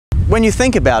When you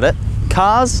think about it,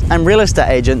 cars and real estate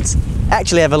agents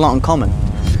actually have a lot in common.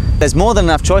 There's more than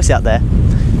enough choice out there.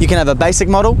 You can have a basic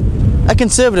model, a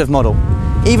conservative model,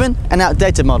 even an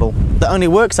outdated model that only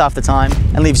works half the time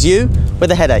and leaves you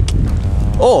with a headache.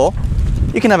 Or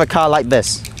you can have a car like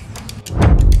this.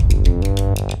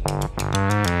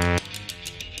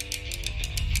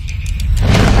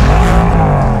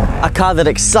 A car that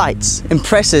excites,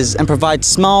 impresses, and provides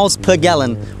smiles per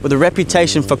gallon with a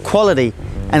reputation for quality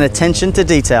and attention to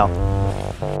detail.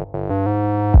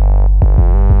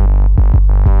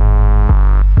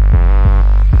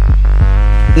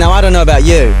 Now, I don't know about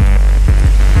you,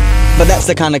 but that's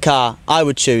the kind of car I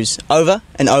would choose over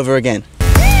and over again.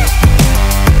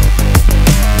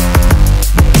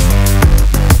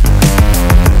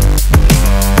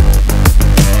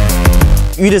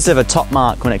 You deserve a top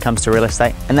mark when it comes to real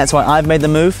estate, and that's why I've made the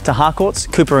move to Harcourts,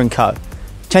 Cooper & Co.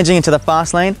 Changing into the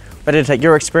fast lane, ready to take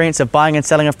your experience of buying and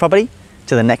selling of property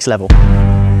to the next level.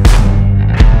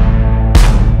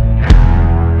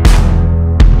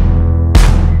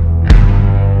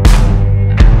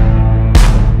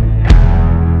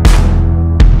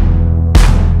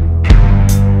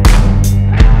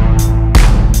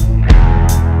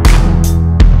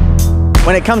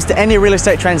 When it comes to any real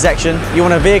estate transaction, you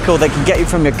want a vehicle that can get you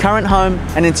from your current home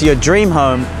and into your dream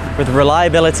home with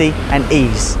reliability and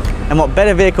ease. And what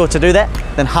better vehicle to do that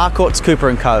than Harcourts,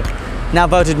 Cooper & Co. Now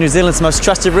voted New Zealand's most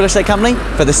trusted real estate company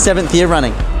for the 7th year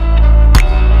running.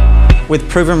 With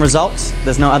proven results,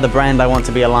 there's no other brand I want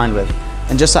to be aligned with.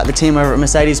 And just like the team over at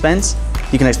Mercedes-Benz,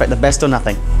 you can expect the best or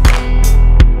nothing.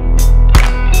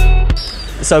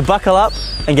 So buckle up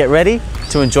and get ready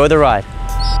to enjoy the ride.